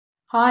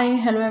Hi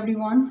hello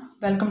everyone,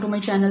 welcome to my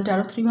channel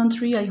tarot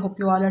 313। I hope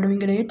you all are doing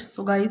great.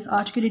 So guys,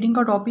 आज की reading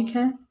का topic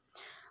है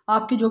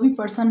आपके जो भी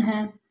पर्सन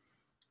हैं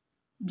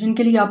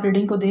जिनके लिए आप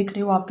रीडिंग को देख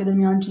रहे हो, आपके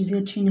दरमियान चीज़ें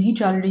अच्छी नहीं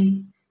चल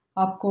रही,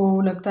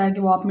 आपको लगता है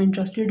कि वो आप में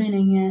इंटरेस्टेड ही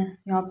नहीं है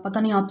या पता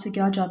नहीं आपसे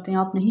क्या चाहते हैं,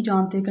 आप नहीं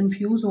जानते,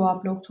 कंफ्यूज हो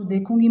आप लोग। तो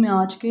देखूंगी मैं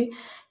आज के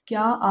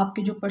क्या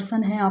आपके जो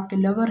पर्सन हैं, आपके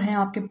लवर हैं,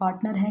 आपके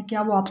पार्टनर हैं,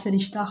 क्या वो आपसे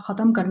रिश्ता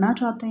ख़त्म करना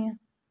चाहते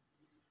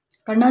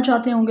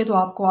होंगे तो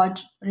आपको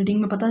आज रीडिंग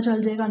में पता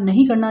चल जाएगा,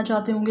 नहीं करना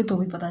चाहते होंगे तो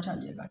भी पता चल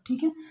जाएगा।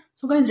 ठीक है।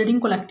 सो गाइस,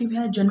 रीडिंग कलेक्टिव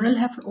है, जनरल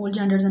है for all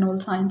genders and all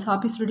science.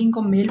 आप इस रीडिंग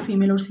को मेल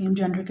फीमेल और सेम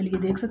जेंडर के लिए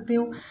देख सकते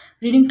हो।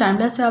 रीडिंग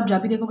टाइमलेस है, आप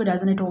जब भी देखोगे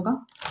रेजोनेट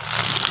होगा,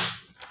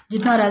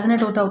 जितना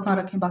रेजोनेट होता है उतना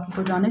रखें, बाकी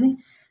को जाने दें।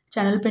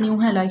 चैनल पे न्यू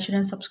है, like share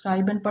and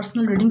subscribe and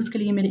personal readings के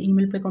लिए मेरे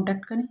ईमेल पे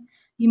कांटेक्ट करें।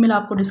 ईमेल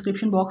आपको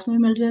डिस्क्रिप्शन बॉक्स में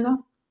मिल जाएगा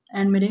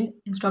एंड मेरे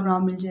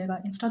इंस्टाग्राम मिल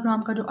जाएगा।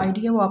 इंस्टाग्राम का जो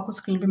आईडी है वो आपको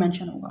स्क्रीन पे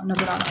मेंशन होगा,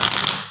 नज़र आ रहा है।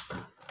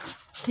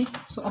 ठीक।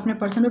 सो अपने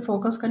पर्सन पे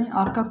फोकस करें।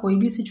 आपका कोई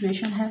भी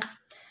सिचुएशन है,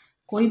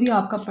 कोई भी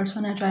आपका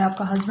पर्सन है, चाहे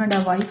आपका हस्बैंड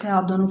है, वाइफ है,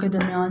 आप दोनों के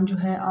दरमियान जो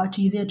है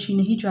चीज़ें अच्छी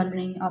नहीं चल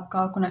रही,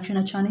 आपका कनेक्शन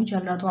अच्छा नहीं चल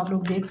रहा, तो आप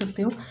लोग देख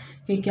सकते हो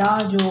कि क्या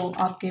जो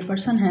आपके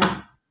पर्सन हैं,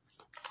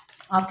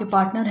 आपके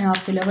पार्टनर हैं,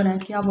 आपके लवर हैं,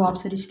 क्या वो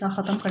आपसे रिश्ता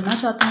ख़त्म करना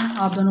चाहते हैं,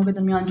 आप दोनों के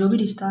दरमियान जो भी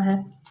रिश्ता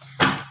है।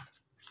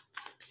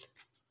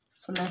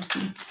 सो लेट्स सी,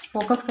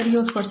 फोकस करिए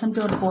उस पर्सन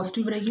पे और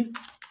पॉजिटिव रहिए।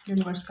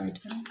 यूनिवर्स गाइड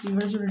करें।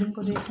 यूनिवर्स जो रीडिंग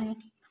को देख रहे हैं,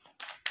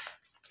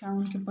 क्या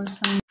उनके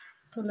पर्सन।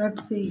 सो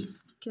लेट्स सी,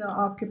 क्या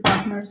आपके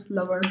पार्टनर्स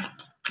लवर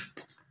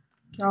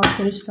क्या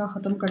आपसे रिश्ता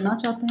ख़त्म करना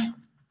चाहते हैं।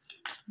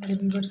 मेरे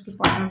व्यूवर्स के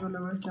पार्टनर और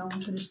लवर क्या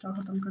उनसे रिश्ता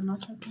ख़त्म करना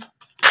चाहते हैं।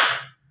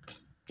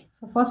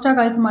 सो फर्स्ट है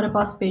गाइस हमारे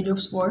पास page of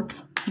sword,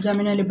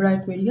 Gemini, Libra,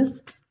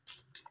 Aquarius.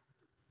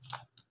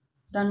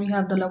 Then we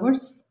have the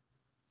lovers,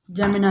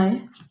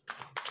 Gemini.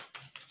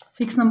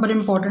 6 number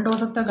important हो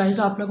सकता है गाइस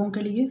आप लोगों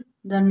के लिए।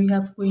 Then we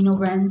have queen of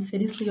wands,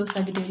 series, Leo,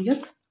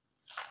 Sagittarius.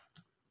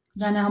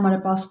 Then है हमारे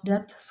पास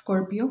डेथ,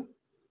 स्कॉर्पियो।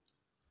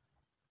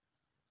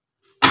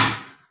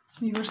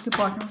 व्यूअर्स के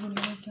पार्टनर बोल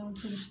रहे हैं क्या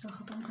उनसे रिश्ता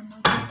ख़त्म करना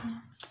चाहते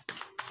हैं।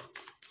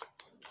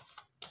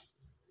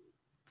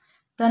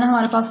 देन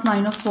हमारे पास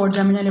 9 of sword,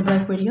 Gemini, Libra,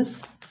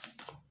 Aquarius.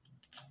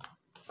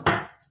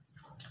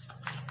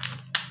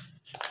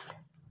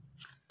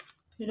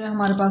 फिर है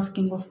हमारे पास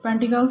king of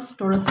pentacles,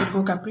 taurus,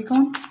 Virgo,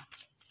 Capricorn.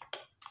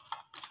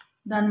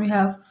 Then we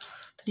have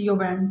 3 of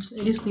wands,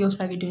 Eris, Leo,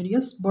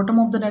 Sagittarius. Bottom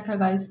of the deck है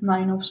गाइस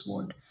 9 ऑफ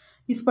स्वॉर्ड।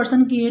 इस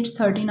पर्सन की एज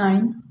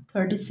 39,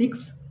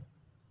 36,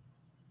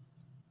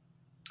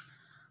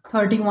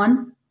 31,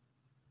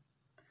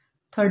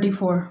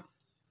 34,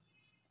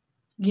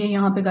 ये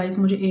यहाँ पे गाइस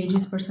मुझे एज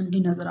इस पर्सन की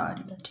नज़र आ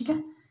रही है। ठीक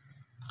है।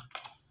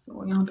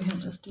 सो यहाँ पे है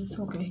जस्टिस।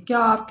 ओके,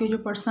 क्या आपके जो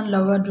पर्सन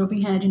लवर जो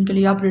भी हैं जिनके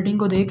लिए आप रीडिंग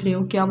को देख रहे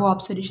हो, क्या वो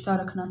आपसे रिश्ता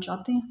रखना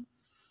चाहते हैं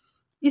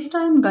इस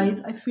time.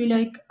 Guys I feel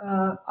like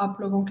आप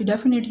लोगों की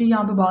डेफिनेटली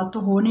यहाँ पे बात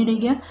तो हो नहीं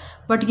रही है,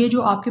 बट ये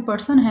जो आपके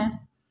पर्सन हैं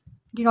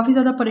ये काफ़ी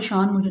ज़्यादा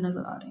परेशान मुझे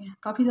नज़र आ रहे हैं।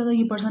 काफ़ी ज़्यादा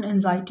ये पर्सन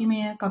एनजाइटी में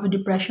है, काफ़ी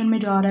डिप्रेशन में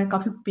जा रहा है,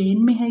 काफ़ी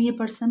पेन में है ये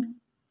पर्सन,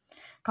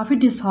 काफ़ी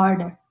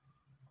डिसहार्ड है।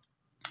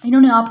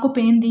 इन्होंने आपको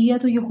पेन दी है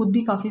तो ये खुद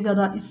भी काफ़ी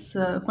ज़्यादा इस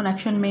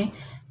कनेक्शन में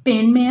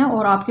पेन में है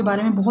और आपके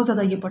बारे में बहुत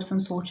ज़्यादा ये पर्सन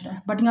सोच रहा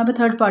है। बट यहाँ पे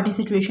थर्ड पार्टी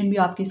सिचुएशन भी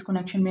आपकी इस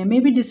कनेक्शन में है। May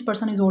be this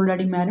person is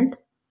already married.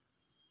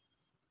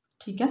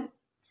 ठीक है।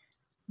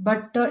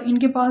 बट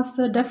इनके पास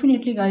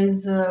डेफिनेटली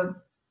गाइज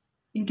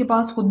इनके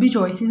पास खुद भी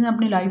चॉइसेस हैं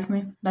अपनी लाइफ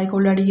में। लाइक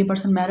ऑलरेडी ये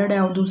पर्सन मैरिड है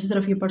और दूसरी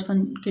तरफ ये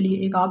पर्सन के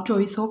लिए एक आप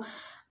चॉइस हो।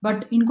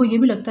 बट इनको ये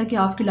भी लगता है कि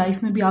आपकी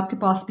लाइफ में भी आपके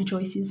पास भी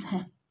चॉइसेस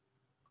हैं,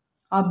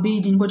 आप भी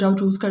जिनको चाहो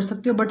चूज़ कर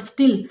सकते हो। बट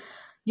स्टिल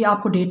ये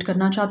आपको डेट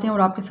करना चाहते हैं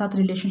और आपके साथ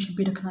रिलेशनशिप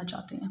भी रखना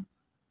चाहते हैं।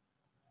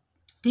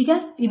 ठीक है।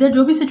 इधर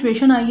जो भी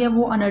सिचुएशन आई है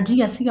वो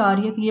एनर्जी ऐसी आ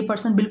रही है कि ये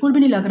पर्सन बिल्कुल भी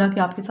नहीं लग रहा कि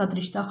आपके साथ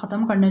रिश्ता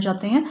ख़त्म करना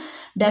चाहते हैं।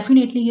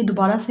 डेफिनेटली ये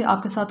दोबारा से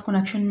आपके साथ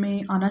कनेक्शन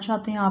में आना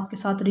चाहते हैं, आपके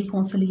साथ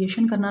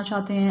रिकॉन्सिलिएशन करना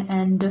चाहते हैं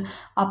एंड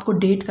आपको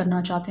डेट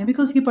करना चाहते हैं।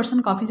 बिकॉज ये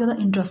पर्सन काफ़ी ज़्यादा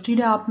इंटरेस्टेड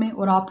है आप में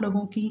और आप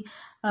लोगों की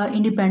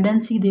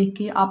इंडिपेंडेंसी देख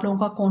के, आप लोगों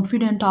का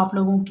कॉन्फिडेंट, आप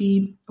लोगों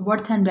की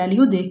वर्थ एंड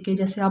वैल्यू देख के,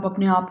 जैसे आप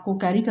अपने आप को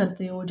कैरी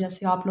करते हो,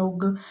 जैसे आप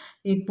लोग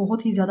एक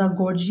बहुत ही ज़्यादा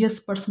गॉर्जियस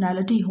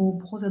पर्सनैलिटी हो,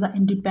 बहुत ज़्यादा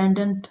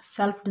independent,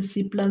 self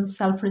discipline,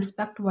 self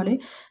respect वाले,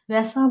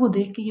 वैसा वो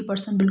देख के ये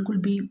पर्सन बिल्कुल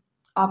भी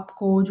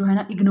आपको जो है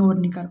ना इग्नोर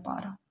नहीं कर पा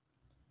रहा।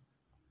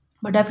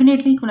 बट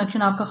डेफिनेटली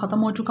कनेक्शन आपका ख़त्म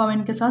हो चुका है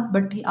इनके साथ,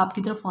 बट ये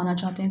आपकी तरफ आना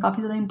चाहते हैं।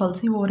 काफ़ी ज़्यादा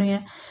इम्पल्सिव हो रहे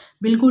हैं,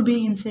 बिल्कुल भी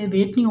इनसे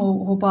वेट नहीं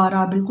हो पा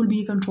रहा, बिल्कुल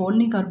भी कंट्रोल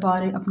नहीं कर पा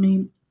रहे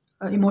अपनी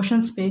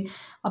इमोशंस पे,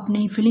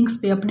 अपनी फीलिंग्स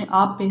पे, अपने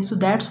आप पे। सो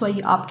दैट्स वाई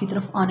आपकी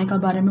तरफ आने का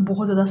बारे में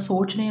बहुत ज़्यादा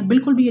सोच रहे हैं।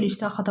 बिल्कुल भी ये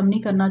रिश्ता ख़त्म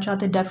नहीं करना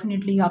चाहते।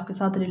 डेफिनेटली आपके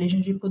साथ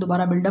रिलेशनशिप को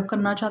दोबारा बिल्डअप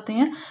करना चाहते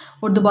हैं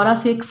और दोबारा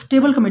से एक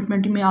स्टेबल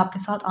कमिटमेंट में आपके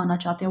साथ आना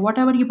चाहते हैं। वट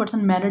एवर ये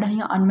पर्सन मैरिड है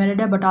या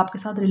अनमैरिड है, बट आपके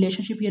साथ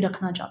रिलेशनशिप ये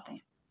रखना चाहते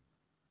हैं।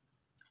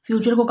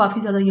 फ्यूचर को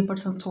काफ़ी ज़्यादा ये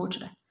पर्सन सोच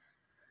रहा है।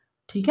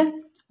 ठीक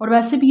है। और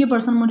वैसे भी ये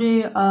पर्सन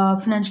मुझे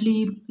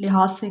फाइनेंशियली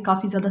लिहाज से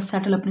काफ़ी ज़्यादा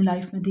सेटल अपनी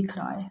लाइफ में दिख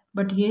रहा है,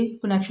 बट ये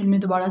कनेक्शन में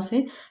दोबारा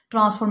से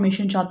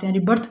ट्रांसफॉर्मेशन चाहते हैं,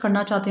 रिबर्थ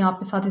करना चाहते हैं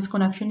आपके साथ इस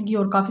कनेक्शन की,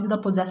 और काफ़ी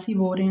ज़्यादा पॉजेसिव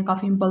हो रहे हैं,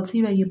 काफ़ी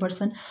इम्पल्सिव है ये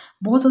पर्सन,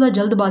 बहुत ज़्यादा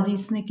जल्दबाजी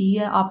इसने की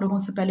है आप लोगों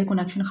से पहले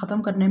कनेक्शन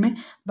ख़त्म करने में,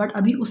 बट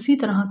अभी उसी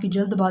तरह की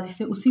जल्दबाजी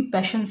से, उसी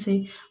पैशन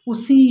से,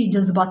 उसी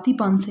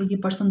जज्बातीपन से ये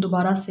पर्सन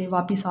दोबारा से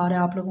वापस आ रहा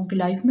है आप लोगों की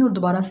लाइफ में, और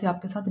दोबारा से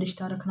आपके साथ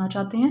रिश्ता रखना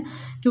चाहते हैं,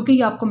 क्योंकि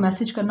ये आपको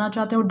मैसेज करना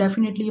चाहते हैं, और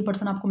डेफिनेटली ये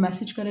पर्सन आपको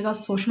मैसेज करेगा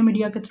सोशल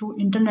मीडिया के थ्रू,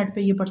 इंटरनेट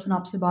पे ये पर्सन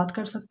आपसे बात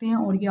कर सकते हैं,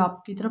 और ये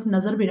आपकी तरफ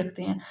नज़र भी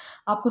रखते हैं,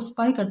 आपको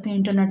स्पाई करते हैं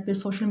इंटरनेट पे,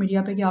 सोशल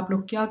मीडिया पे, कि आप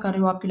लोग क्या कर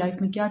रहे हो, आपकी लाइफ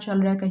में क्या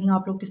चल रहा है, कहीं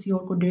आप लोग किसी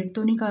और को डेट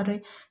तो नहीं कर रहे,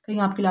 कहीं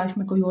आपकी लाइफ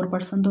में कोई और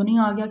पर्सन तो नहीं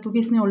आ गया, क्योंकि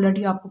इसने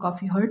ऑलरेडी आपको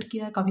काफ़ी हर्ट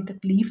किया है, काफ़ी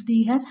तकलीफ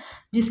दी है,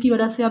 जिसकी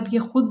वजह से अब ये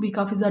खुद भी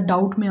काफ़ी ज़्यादा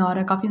डाउट में आ रहा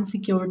है, काफ़ी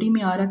इनसिक्योरिटी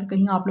में आ रहा है कि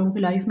कहीं आप लोगों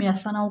की लाइफ में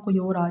ऐसा ना हो कोई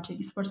और आ जाए,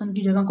 इस पर्सन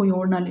की जगह कोई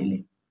और ना ले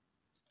ले।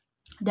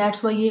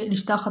 दैट्स वाई ये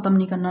रिश्ता ख़त्म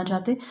नहीं करना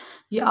चाहते,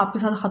 ये आपके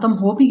साथ ख़त्म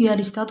हो भी गया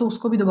रिश्ता तो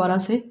उसको भी दोबारा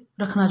से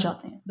रखना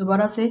चाहते हैं,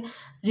 दोबारा से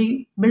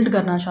रीबिल्ड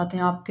करना चाहते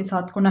हैं आपके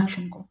साथ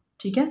कनेक्शन को,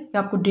 ठीक है, या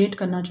आपको डेट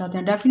करना चाहते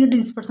हैं। Definitely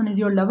this person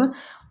is your lover,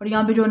 और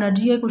यहाँ पे जो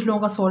एनर्जी है कुछ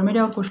लोगों का सोलमेट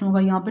है और कुछ लोगों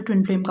का यहाँ पे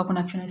ट्विन फ्लेम का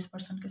कनेक्शन है इस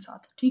पर्सन के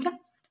साथ, ठीक है।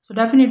 सो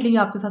डेफिनेटली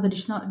आपके साथ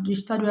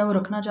रिश्ता जो है वो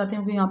रखना चाहते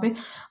हैं, क्योंकि यहाँ पे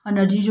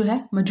एनर्जी जो है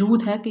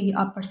मौजूद है कि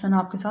आप पर्सन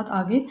आपके साथ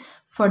आगे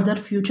फर्दर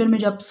फ्यूचर में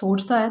जब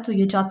सोचता है तो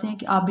ये चाहते हैं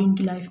कि आप भी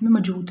इनकी लाइफ में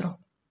मौजूद रहो,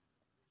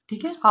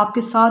 ठीक है,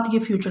 आपके साथ ये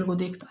फ्यूचर को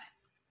देखता है।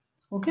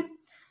 ओके,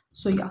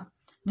 सो या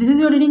this is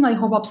your reading, I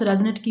hope आपसे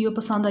रेजोनेट की हो,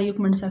 पसंद आई हो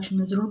कमेंट सेक्शन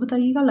में ज़रूर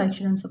बताइएगा, like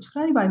share and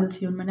subscribe, I will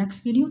see you in my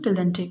next video, till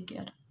then take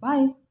care,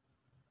 bye.